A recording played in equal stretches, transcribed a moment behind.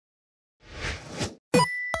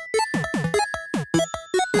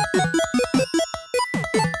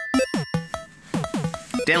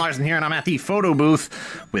Dan Larson here, and I'm at the photo booth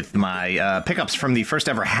with my pickups from the first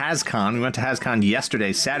ever Hascon. We went to Hascon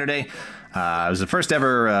yesterday, Saturday. It was the first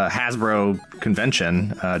ever Hasbro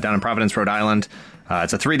convention down in Providence, Rhode Island.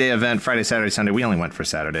 It's a 3-day event, Friday, Saturday, Sunday. We only went for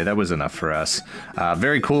Saturday. That was enough for us.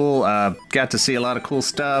 Very cool. Got to see a lot of cool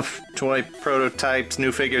stuff. Toy prototypes,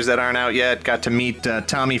 new figures that aren't out yet. Got to meet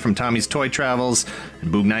Tommy from Tommy's Toy Travels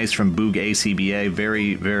and Boog Nice from Boog ACBA.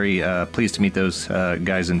 Very, very pleased to meet those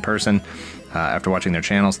guys in person. After watching their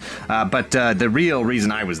channels. But the real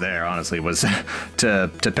reason I was there, honestly, was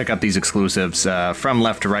to pick up these exclusives. From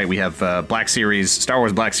left to right, we have Black Series, Star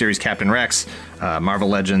Wars Black Series Captain Rex, Marvel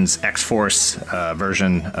Legends X-Force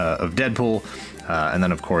version of Deadpool, and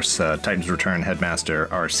then, of course, Titan's Return Headmaster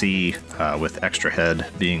Arcee, with extra head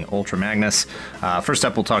being Ultra Magnus. First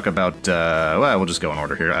up, we'll talk about, well, we'll just go in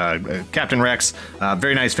order here. Captain Rex,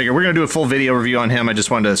 very nice figure. We're going to do a full video review on him. I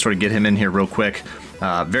just wanted to sort of get him in here real quick.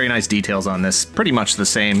 Very nice details on this. Pretty much the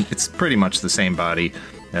same. It's pretty much the same body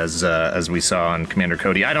as we saw on Commander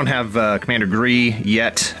Cody. I don't have Commander Gree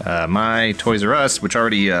yet. My Toys R Us, which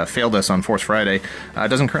already failed us on Force Friday,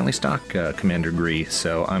 doesn't currently stock Commander Gree,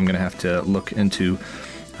 so I'm going to have to look into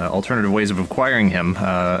alternative ways of acquiring him,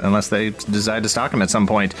 unless they decide to stock him at some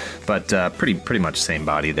point. But pretty much same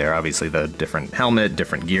body there. Obviously, the different helmet,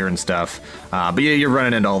 different gear and stuff. But yeah, you're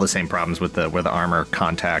running into all the same problems with where the armor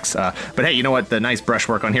contacts. But hey, you know what? The nice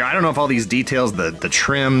brushwork on here. I don't know if all these details, the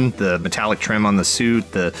trim, the metallic trim on the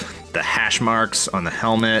suit, the hash marks on the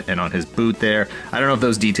helmet and on his boot there. I don't know if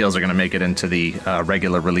those details are going to make it into the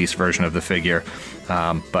regular release version of the figure,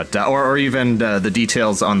 or even the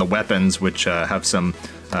details on the weapons, which have some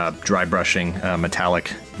dry brushing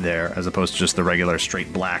metallic there, as opposed to just the regular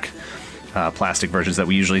straight black plastic versions that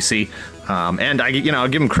we usually see. And I'll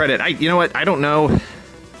give him credit. You know what? I don't know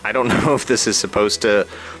if this is supposed to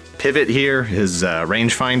pivot here, his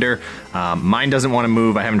rangefinder. Mine doesn't want to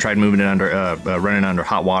move. I haven't tried moving it under, running under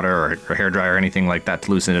hot water or hair dryer or anything like that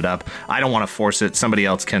to loosen it up. I don't want to force it. Somebody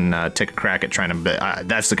else can take a crack at trying to.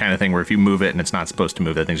 That's the kind of thing where if you move it and it's not supposed to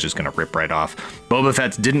move, that thing's just going to rip right off. Boba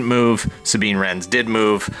Fett's didn't move. Sabine Wren's did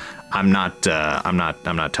move. I'm not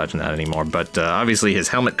touching that anymore. But obviously his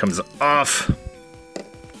helmet comes off,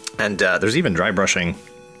 and there's even dry brushing.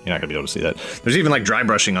 You're not gonna be able to see that. There's even like dry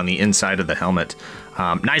brushing on the inside of the helmet.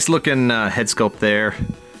 Nice looking head sculpt there.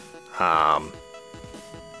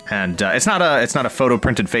 And it's not a photo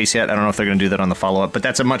printed face yet. I don't know if they're gonna do that on the follow up, but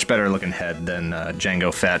that's a much better looking head than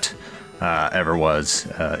Jango Fett ever was.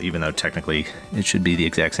 Even though technically it should be the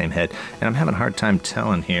exact same head. And I'm having a hard time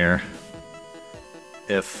telling here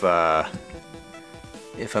if I'm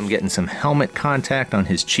getting some helmet contact on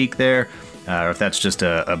his cheek there. Or if that's just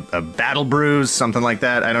a battle bruise, something like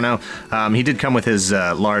that. I don't know. He did come with his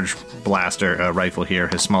large blaster rifle here,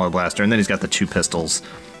 his smaller blaster, and then he's got the 2 pistols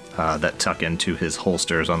that tuck into his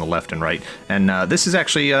holsters on the left and right. And this is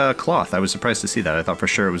actually cloth. I was surprised to see that. I thought for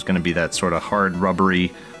sure it was going to be that sort of hard,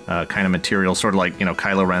 rubbery kind of material, sort of like,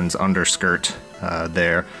 Kylo Ren's underskirt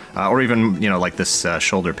there, or even, like this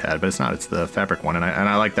shoulder pad, but it's not. It's the fabric one, and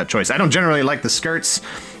I like that choice. I don't generally like the skirts.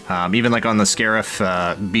 Even like on the Scarif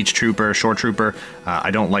Beach Trooper, Shore Trooper,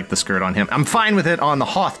 I don't like the skirt on him. I'm fine with it on the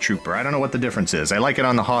Hoth Trooper. I don't know what the difference is. I like it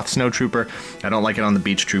on the Hoth Snow Trooper. I don't like it on the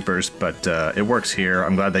Beach Troopers, but it works here.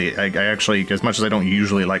 I'm glad I actually, as much as I don't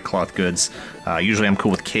usually like cloth goods, usually I'm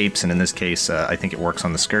cool with capes, and in this case, I think it works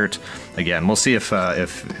on the skirt. Again, we'll see if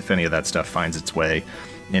any of that stuff finds its way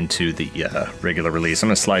into the regular release. I'm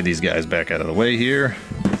going to slide these guys back out of the way here.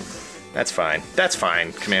 That's fine. That's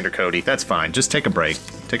fine, Commander Cody. That's fine. Just take a break.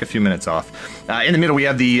 Take a few minutes off. In the middle, we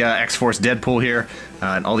have the X-Force Deadpool here,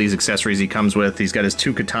 and all these accessories he comes with. He's got his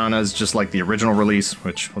 2 katanas, just like the original release,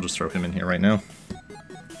 which we'll just throw him in here right now.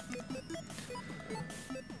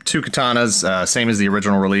 2 katanas, same as the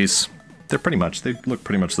original release. They look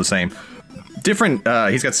pretty much the same. Different,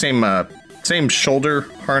 he's got same shoulder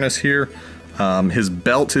harness here. His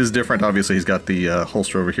belt is different. Obviously, he's got the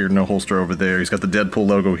holster over here, no holster over there. He's got the Deadpool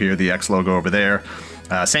logo here, the X logo over there.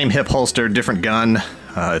 Same hip holster, different gun.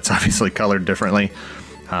 It's obviously colored differently.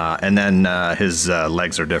 And then his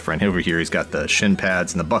legs are different. Over here, he's got the shin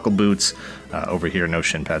pads and the buckle boots. Over here, no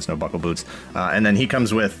shin pads, no buckle boots. And then he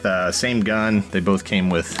comes with same gun. They both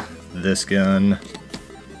came with this gun.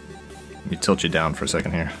 Let me tilt you down for a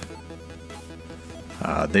second here.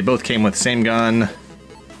 They both came with same gun.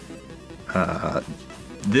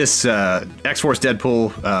 This X-Force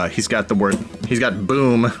Deadpool, he's got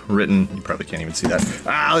boom written. You probably can't even see that.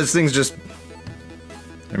 This thing's just,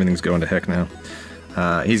 everything's going to heck now.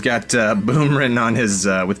 He's got boom written on his,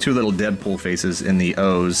 with 2 little Deadpool faces in the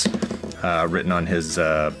O's, written on his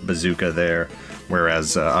bazooka there.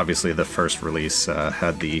 whereas obviously the first release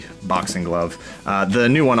had the boxing glove. The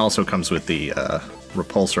new one also comes with the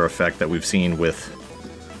repulsor effect that we've seen with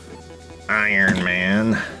Iron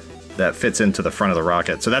Man that fits into the front of the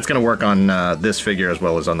rocket. So that's going to work on this figure as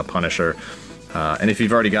well as on the Punisher. And if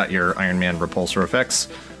you've already got your Iron Man repulsor effects,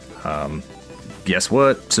 guess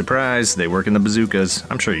what? Surprise! They work in the bazookas.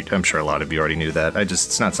 I'm sure a lot of you already knew that.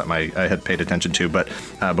 It's not something I had paid attention to. But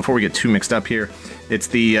before we get too mixed up here, it's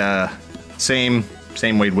the same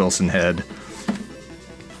Wade Wilson head,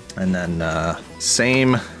 and then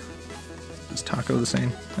same. Is Taco the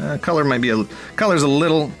same? Color might be color's a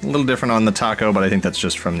little different on the Taco, but I think that's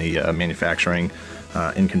just from the manufacturing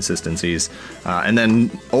inconsistencies. And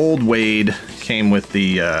then old Wade came with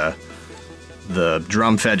the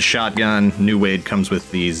drum-fed shotgun. New Wade comes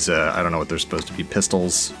with these, I don't know what they're supposed to be,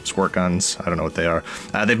 pistols, squirt guns, I don't know what they are.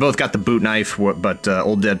 They both got the boot knife, but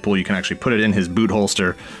old Deadpool, you can actually put it in his boot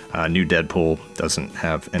holster. New Deadpool doesn't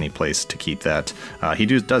have any place to keep that. He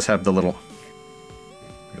does have the little...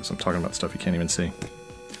 I guess I'm talking about stuff you can't even see.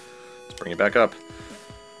 Let's bring it back up.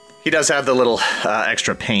 He does have the little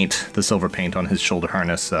extra paint, the silver paint on his shoulder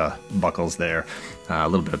harness buckles there. A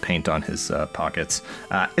little bit of paint on his pockets.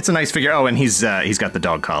 It's a nice figure. Oh, and he's got the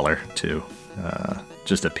dog collar too.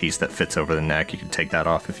 Just a piece that fits over the neck. You can take that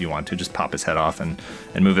off if you want to. Just pop his head off and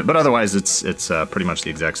move it. But otherwise, it's pretty much the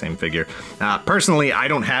exact same figure. Personally, I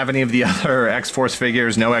don't have any of the other X-Force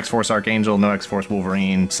figures. No X-Force Archangel, no X-Force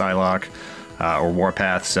Wolverine, Psylocke, or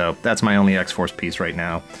Warpath. So that's my only X-Force piece right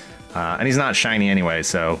now. And he's not shiny anyway,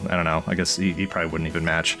 so I don't know. I guess he probably wouldn't even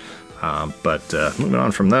match. But moving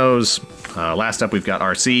on from those, last up we've got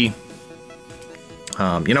Arcee.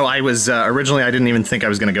 You know, I was originally I didn't even think I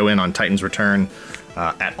was going to go in on Titan's Return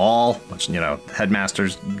at all. Which, you know,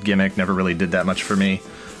 Headmaster's gimmick never really did that much for me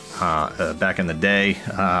back in the day.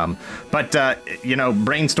 But you know,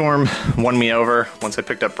 Brainstorm won me over. Once I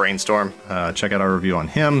picked up Brainstorm, check out our review on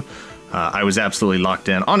him. I was absolutely locked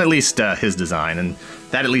in on at least his design, and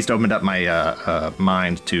that at least opened up my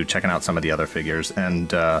mind to checking out some of the other figures.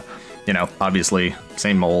 And you know, obviously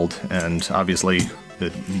same mold, and obviously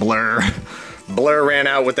Blur ran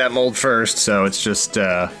out with that mold first, so it's just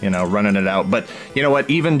you know, running it out. But you know what?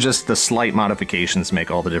 Even just the slight modifications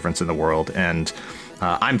make all the difference in the world, and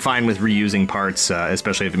I'm fine with reusing parts,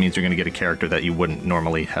 especially if it means you're going to get a character that you wouldn't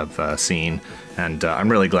normally have seen. And I'm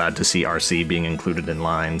really glad to see Arcee being included in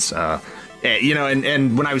lines. You know,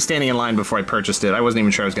 and when I was standing in line before I purchased it, I wasn't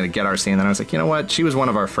even sure I was going to get Arcee, and then I was like, you know what? She was one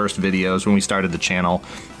of our first videos when we started the channel.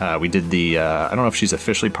 We did the, I don't know if she's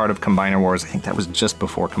officially part of Combiner Wars. I think that was just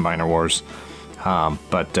before Combiner Wars.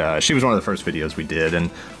 But she was one of the first videos we did, and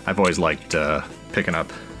I've always liked picking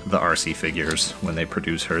up the Arcee figures when they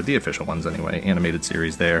produce her, the official ones anyway, animated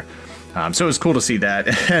series there. So it was cool to see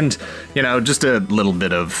that. And, you know, just a little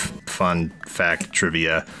bit of fun fact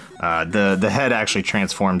trivia. The head actually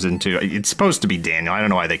transforms into, it's supposed to be Daniel. I don't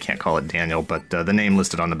know why they can't call it Daniel, but the name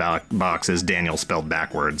listed on the box is Daniel spelled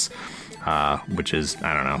backwards, which is,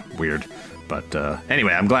 I don't know, weird. But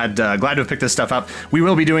anyway, I'm glad to have picked this stuff up. We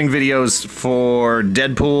will be doing videos for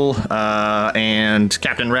Deadpool and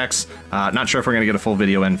Captain Rex. Not sure if we're going to get a full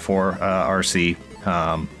video in for Arcee.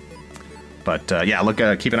 But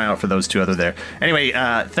yeah, keep an eye out for those two other there. Anyway,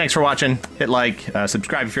 thanks for watching. Hit like,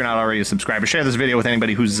 subscribe if you're not already a subscriber. Share this video with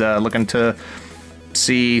anybody who's looking to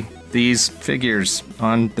see these figures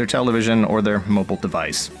on their television or their mobile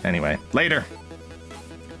device. Anyway, later.